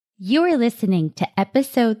You are listening to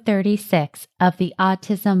episode 36 of the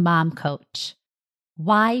Autism Mom Coach.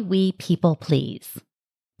 Why we people please.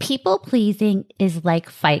 People pleasing is like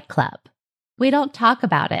Fight Club. We don't talk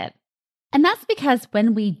about it. And that's because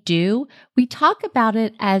when we do, we talk about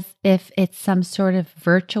it as if it's some sort of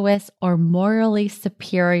virtuous or morally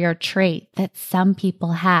superior trait that some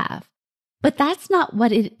people have. But that's not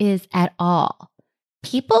what it is at all.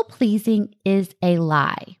 People pleasing is a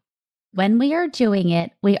lie. When we are doing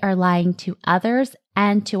it, we are lying to others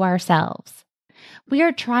and to ourselves. We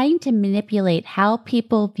are trying to manipulate how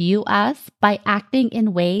people view us by acting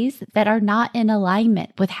in ways that are not in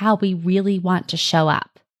alignment with how we really want to show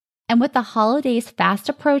up. And with the holidays fast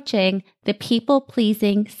approaching, the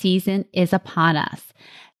people-pleasing season is upon us,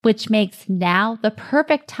 which makes now the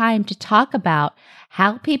perfect time to talk about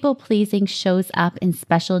how people-pleasing shows up in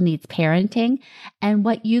special needs parenting and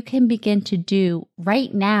what you can begin to do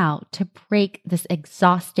right now to break this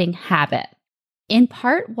exhausting habit. In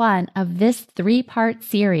part 1 of this 3-part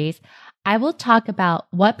series, I will talk about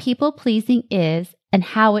what people-pleasing is and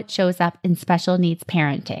how it shows up in special needs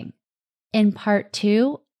parenting. In part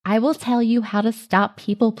 2, I will tell you how to stop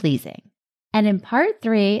people-pleasing. And in part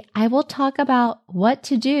 3, I will talk about what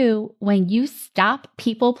to do when you stop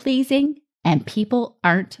people-pleasing and people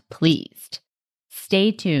aren't pleased.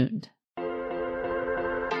 Stay tuned.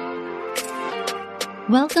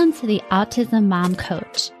 Welcome to the Autism Mom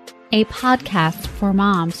Coach, a podcast for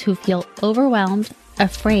moms who feel overwhelmed,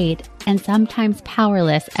 afraid, and sometimes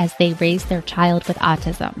powerless as they raise their child with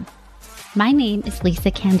autism. My name is Lisa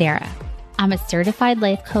Candera. I'm a certified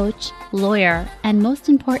life coach, lawyer, and most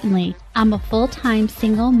importantly, I'm a full-time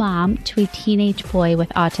single mom to a teenage boy with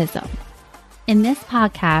autism. In this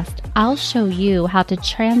podcast, I'll show you how to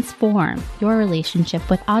transform your relationship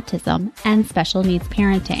with autism and special needs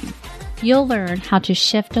parenting. You'll learn how to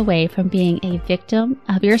shift away from being a victim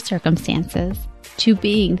of your circumstances to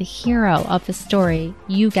being the hero of the story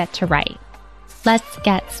you get to write. Let's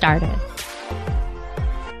get started.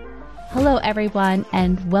 Hello, everyone,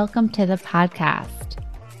 and welcome to the podcast.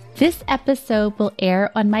 This episode will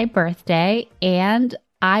air on my birthday, and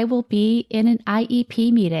I will be in an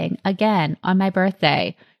IEP meeting again on my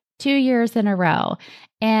birthday, 2 years in a row.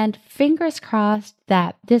 And fingers crossed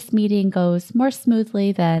that this meeting goes more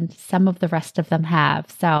smoothly than some of the rest of them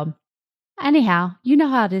have. So anyhow, you know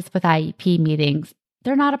how it is with IEP meetings.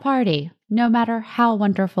 They're not a party, no matter how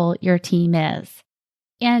wonderful your team is.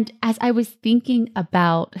 And as I was thinking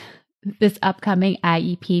about this upcoming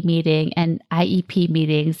IEP meeting and IEP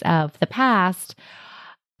meetings of the past,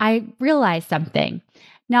 I realized something.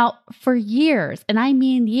 Now, for years, and I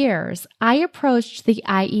mean years, I approached the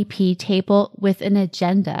IEP table with an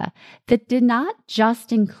agenda that did not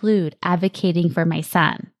just include advocating for my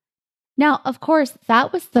son. Now, of course,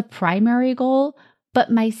 that was the primary goal, but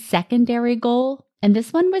my secondary goal, and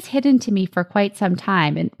this one was hidden to me for quite some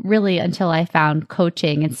time, and really until I found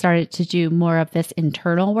coaching and started to do more of this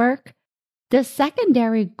internal work, the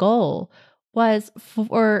secondary goal was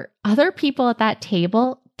for other people at that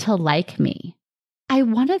table to like me. I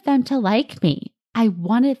wanted them to like me. I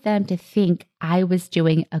wanted them to think I was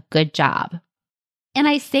doing a good job. And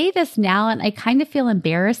I say this now, and I kind of feel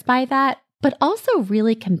embarrassed by that, but also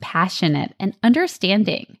really compassionate and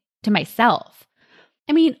understanding to myself.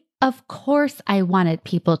 I mean, of course, I wanted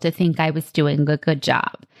people to think I was doing a good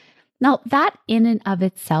job. Now, that in and of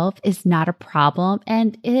itself is not a problem,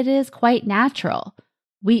 and it is quite natural.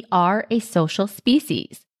 We are a social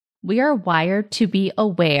species. We are wired to be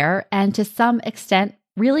aware and to some extent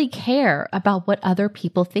really care about what other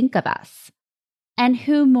people think of us. And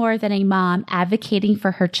who more than a mom advocating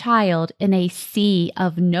for her child in a sea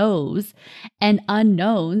of no's and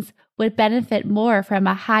unknowns would benefit more from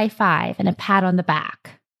a high five and a pat on the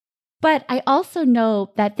back? But I also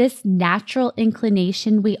know that this natural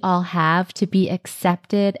inclination we all have to be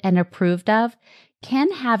accepted and approved of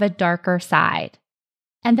can have a darker side.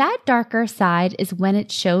 And that darker side is when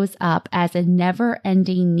it shows up as a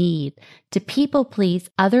never-ending need to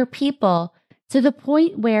people-please other people to the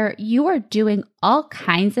point where you are doing all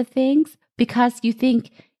kinds of things because you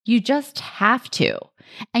think you just have to.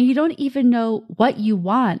 And you don't even know what you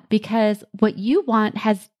want because what you want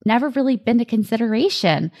has never really been a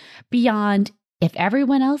consideration beyond, if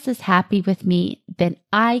everyone else is happy with me, then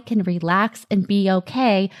I can relax and be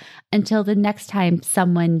okay until the next time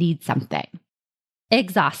someone needs something.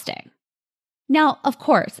 Exhausting. Now, of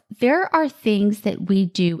course, there are things that we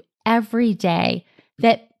do every day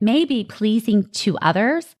that may be pleasing to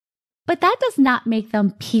others, but that does not make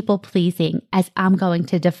them people-pleasing as I'm going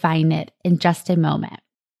to define it in just a moment.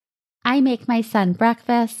 I make my son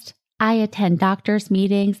breakfast. I attend doctor's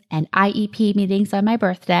meetings and IEP meetings on my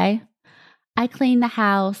birthday. I clean the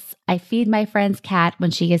house. I feed my friend's cat when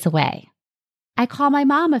she is away. I call my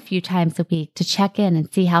mom a few times a week to check in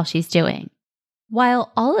and see how she's doing.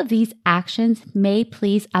 While all of these actions may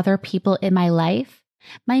please other people in my life,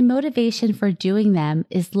 my motivation for doing them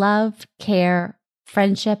is love, care,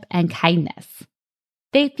 friendship, and kindness.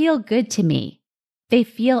 They feel good to me. They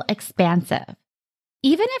feel expansive.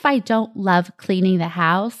 Even if I don't love cleaning the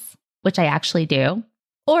house, which I actually do,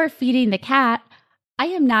 or feeding the cat, I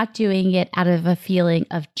am not doing it out of a feeling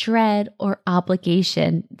of dread or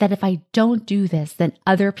obligation that if I don't do this, then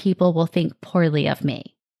other people will think poorly of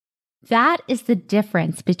me. That is the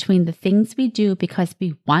difference between the things we do because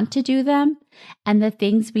we want to do them and the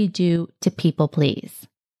things we do to people please.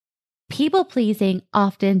 People pleasing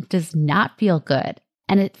often does not feel good,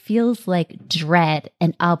 and it feels like dread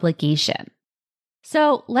and obligation.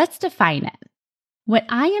 So let's define it. When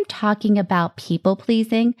I am talking about people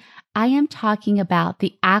pleasing, I am talking about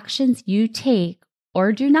the actions you take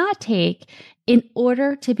or do not take in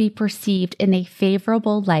order to be perceived in a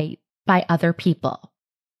favorable light by other people,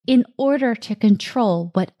 in order to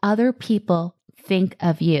control what other people think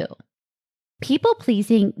of you. People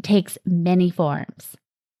pleasing takes many forms.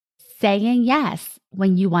 Saying yes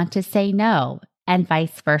when you want to say no, and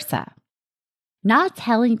vice versa. Not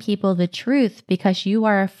telling people the truth because you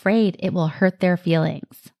are afraid it will hurt their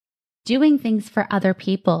feelings. Doing things for other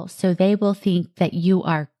people so they will think that you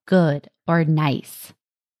are good or nice.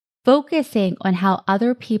 Focusing on how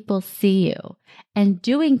other people see you and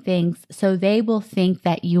doing things so they will think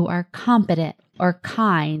that you are competent or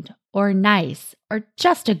kind or nice or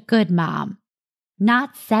just a good mom.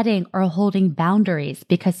 Not setting or holding boundaries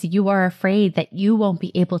because you are afraid that you won't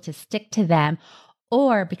be able to stick to them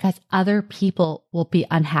or because other people will be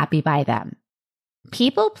unhappy by them.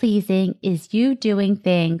 People pleasing is you doing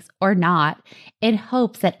things or not in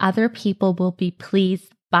hopes that other people will be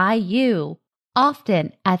pleased by you,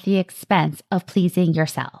 often at the expense of pleasing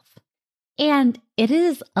yourself. And it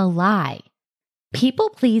is a lie. People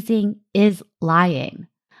pleasing is lying.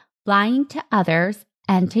 Lying to others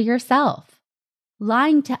and to yourself.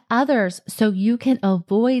 Lying to others so you can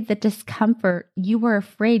avoid the discomfort you are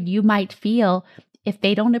afraid you might feel if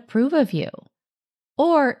they don't approve of you,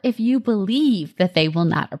 or if you believe that they will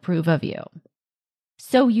not approve of you.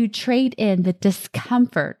 So you trade in the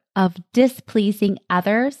discomfort of displeasing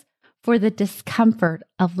others for the discomfort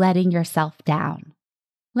of letting yourself down.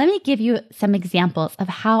 Let me give you some examples of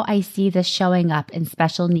how I see this showing up in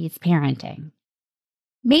special needs parenting.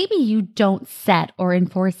 Maybe you don't set or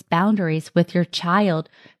enforce boundaries with your child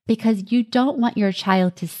because you don't want your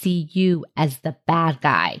child to see you as the bad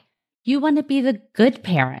guy. You want to be the good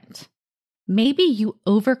parent. Maybe you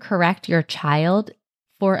overcorrect your child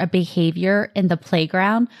for a behavior in the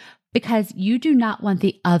playground because you do not want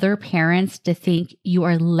the other parents to think you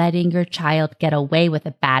are letting your child get away with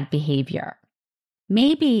a bad behavior.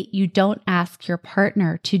 Maybe you don't ask your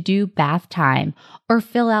partner to do bath time or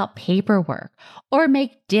fill out paperwork or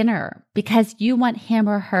make dinner because you want him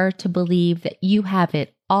or her to believe that you have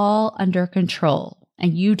it all under control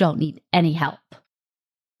and you don't need any help.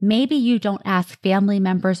 Maybe you don't ask family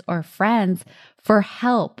members or friends for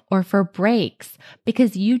help or for breaks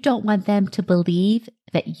because you don't want them to believe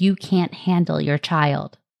that you can't handle your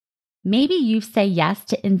child. Maybe you say yes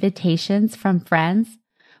to invitations from friends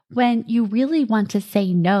when you really want to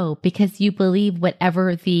say no because you believe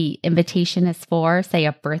whatever the invitation is for, say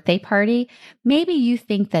a birthday party, maybe you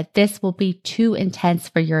think that this will be too intense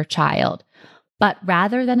for your child. But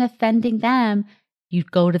rather than offending them, you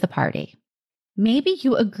go to the party. Maybe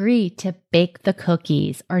you agree to bake the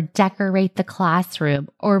cookies or decorate the classroom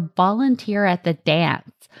or volunteer at the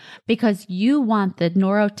dance because you want the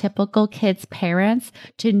neurotypical kids' parents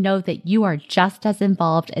to know that you are just as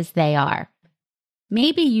involved as they are.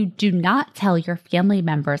 Maybe you do not tell your family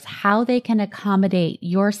members how they can accommodate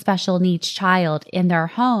your special needs child in their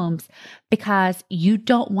homes because you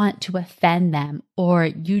don't want to offend them or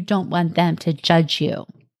you don't want them to judge you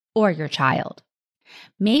or your child.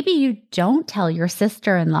 Maybe you don't tell your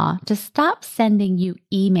sister-in-law to stop sending you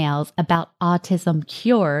emails about autism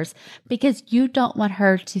cures because you don't want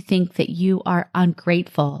her to think that you are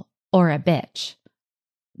ungrateful or a bitch.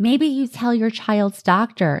 Maybe you tell your child's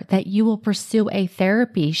doctor that you will pursue a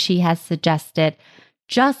therapy she has suggested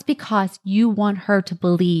just because you want her to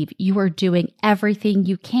believe you are doing everything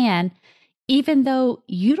you can, even though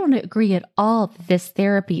you don't agree at all that this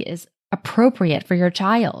therapy is appropriate for your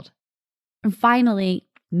child. And finally,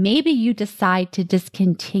 maybe you decide to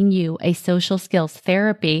discontinue a social skills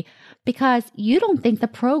therapy because you don't think the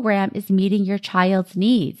program is meeting your child's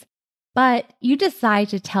needs, but you decide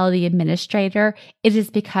to tell the administrator it is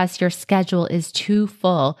because your schedule is too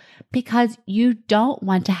full because you don't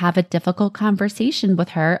want to have a difficult conversation with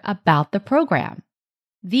her about the program.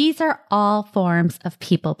 These are all forms of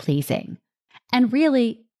people pleasing and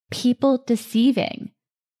really people deceiving.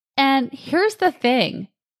 And here's the thing,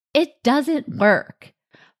 it doesn't work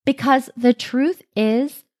because the truth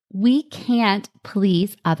is we can't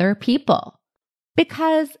please other people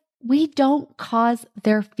because we don't cause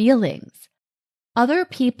their feelings. Other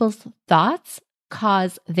people's thoughts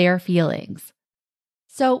cause their feelings.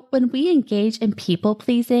 So when we engage in people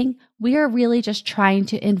pleasing, we are really just trying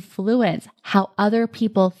to influence how other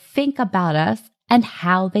people think about us and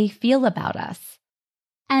how they feel about us.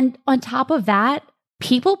 And on top of that,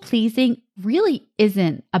 people pleasing really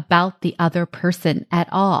isn't about the other person at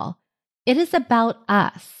all. It is about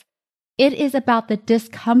us. It is about the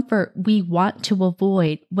discomfort we want to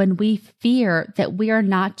avoid when we fear that we are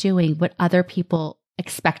not doing what other people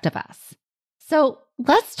expect of us. So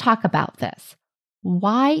let's talk about this.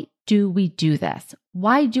 Why do we do this?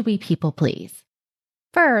 Why do we people please?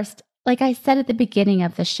 First, like I said at the beginning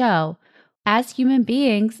of the show, as human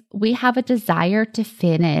beings, we have a desire to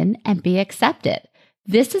fit in and be accepted.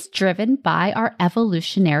 This is driven by our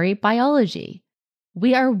evolutionary biology.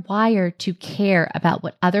 We are wired to care about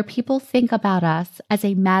what other people think about us as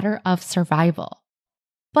a matter of survival.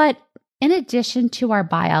 But in addition to our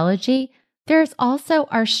biology, there's also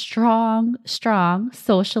our strong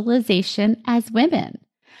socialization as women.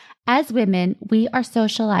 As women, we are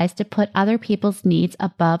socialized to put other people's needs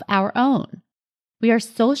above our own. We are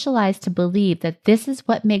socialized to believe that this is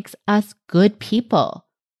what makes us good people,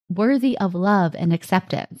 worthy of love and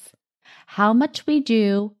acceptance. How much we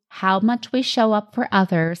do, how much we show up for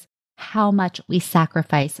others, how much we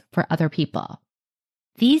sacrifice for other people.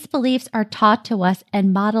 These beliefs are taught to us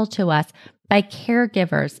and modeled to us by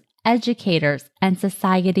caregivers, educators, and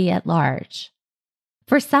society at large.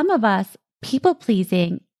 For some of us,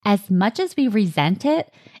 people-pleasing, as much as we resent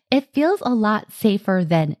it, it feels a lot safer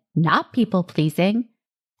than not people-pleasing.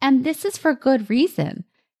 And this is for good reason.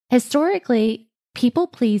 Historically,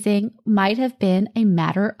 people-pleasing might have been a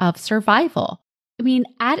matter of survival. I mean,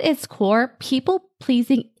 at its core,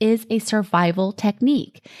 people-pleasing is a survival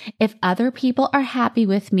technique. If other people are happy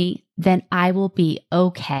with me, then I will be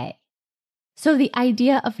okay. So the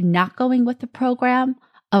idea of not going with the program,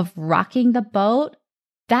 of rocking the boat,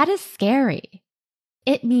 that is scary.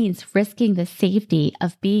 It means risking the safety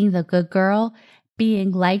of being the good girl,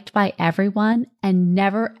 being liked by everyone, and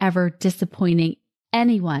never ever disappointing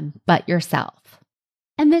anyone but yourself.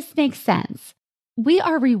 And this makes sense. We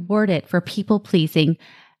are rewarded for people pleasing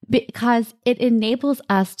because it enables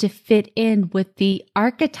us to fit in with the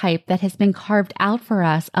archetype that has been carved out for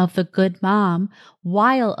us of the good mom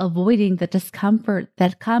while avoiding the discomfort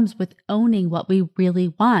that comes with owning what we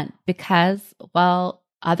really want because, well,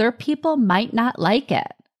 other people might not like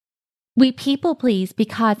it. We people please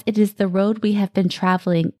because it is the road we have been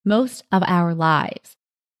traveling most of our lives.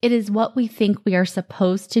 It is what we think we are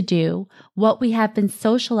supposed to do, what we have been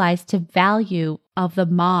socialized to value of the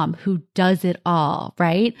mom who does it all,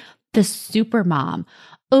 right? The super mom,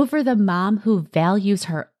 over the mom who values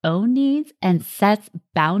her own needs and sets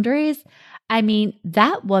boundaries. I mean,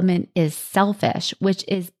 that woman is selfish, which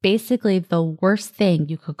is basically the worst thing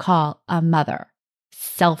you could call a mother.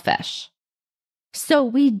 Selfish. So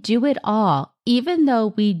we do it all, even though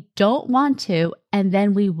we don't want to, and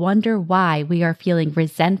then we wonder why we are feeling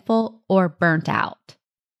resentful or burnt out.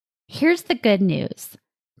 Here's the good news.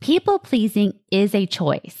 People pleasing is a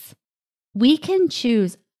choice. We can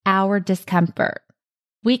choose our discomfort.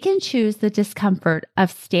 We can choose the discomfort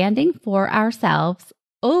of standing for ourselves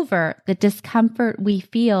over the discomfort we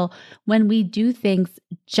feel when we do things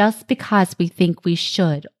just because we think we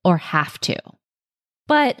should or have to.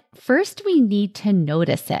 But first, we need to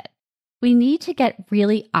notice it. We need to get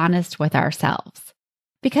really honest with ourselves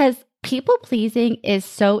because people pleasing is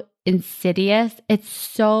so insidious. It's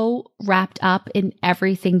so wrapped up in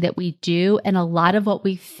everything that we do and a lot of what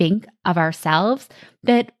we think of ourselves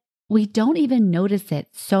that we don't even notice it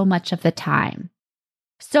so much of the time.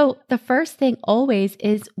 So the first thing always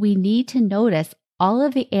is we need to notice all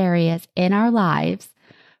of the areas in our lives,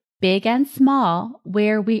 big and small,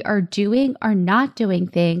 where we are doing or not doing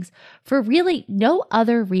things for really no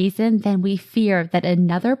other reason than we fear that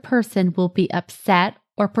another person will be upset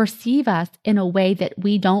or perceive us in a way that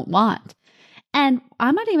we don't want. And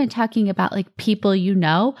I'm not even talking about like people you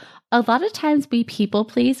know. A lot of times we people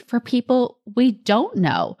please for people we don't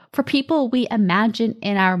know, for people we imagine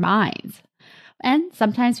in our minds. And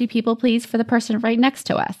sometimes we people please for the person right next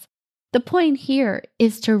to us. The point here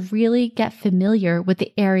is to really get familiar with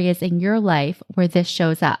the areas in your life where this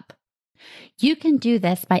shows up. You can do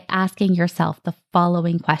this by asking yourself the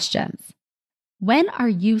following questions. When are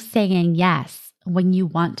you saying yes when you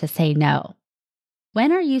want to say no?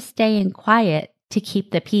 When are you staying quiet to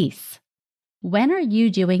keep the peace? When are you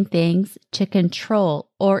doing things to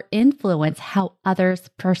control or influence how others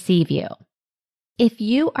perceive you? If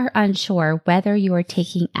you are unsure whether you are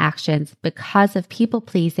taking actions because of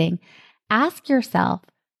people-pleasing, ask yourself,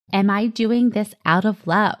 am I doing this out of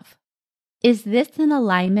love? Is this in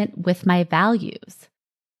alignment with my values?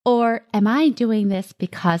 Or am I doing this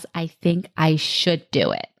because I think I should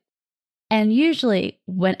do it? And usually,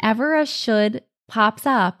 whenever a should pops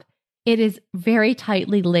up, it is very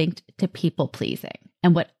tightly linked to people-pleasing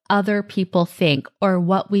and what other people think or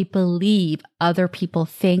what we believe other people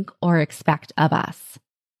think or expect of us.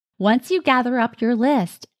 Once you gather up your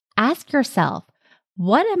list, ask yourself,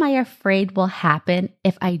 what am I afraid will happen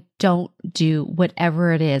if I don't do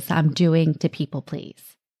whatever it is I'm doing to people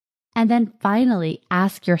please? And then finally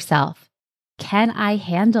ask yourself, can I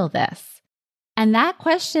handle this? And that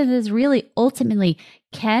question is really ultimately,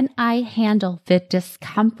 can I handle the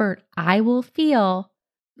discomfort I will feel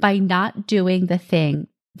by not doing the thing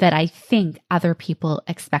that I think other people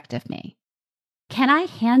expect of me? Can I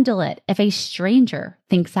handle it if a stranger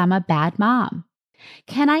thinks I'm a bad mom?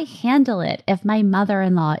 Can I handle it if my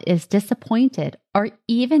mother-in-law is disappointed or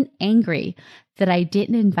even angry that I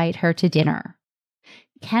didn't invite her to dinner?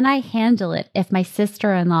 Can I handle it if my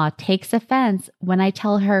sister-in-law takes offense when I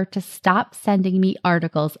tell her to stop sending me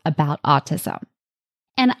articles about autism?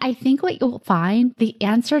 And I think what you'll find, the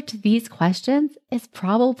answer to these questions is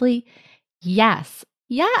probably yes.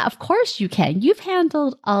 Yeah, of course you can. You've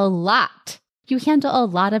handled a lot. You handle a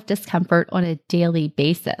lot of discomfort on a daily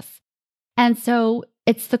basis. And so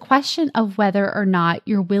it's the question of whether or not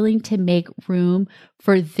you're willing to make room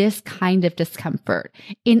for this kind of discomfort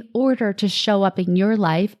in order to show up in your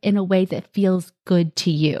life in a way that feels good to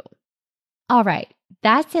you. All right,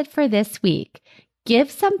 that's it for this week. Give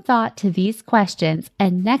some thought to these questions,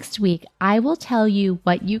 and next week I will tell you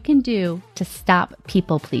what you can do to stop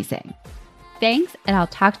people pleasing. Thanks, and I'll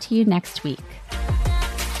talk to you next week.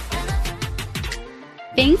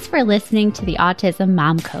 Thanks for listening to the Autism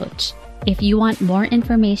Mom Coach. If you want more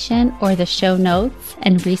information or the show notes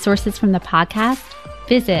and resources from the podcast,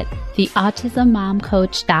 visit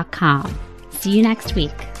theautismmomcoach.com. See you next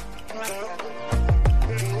week.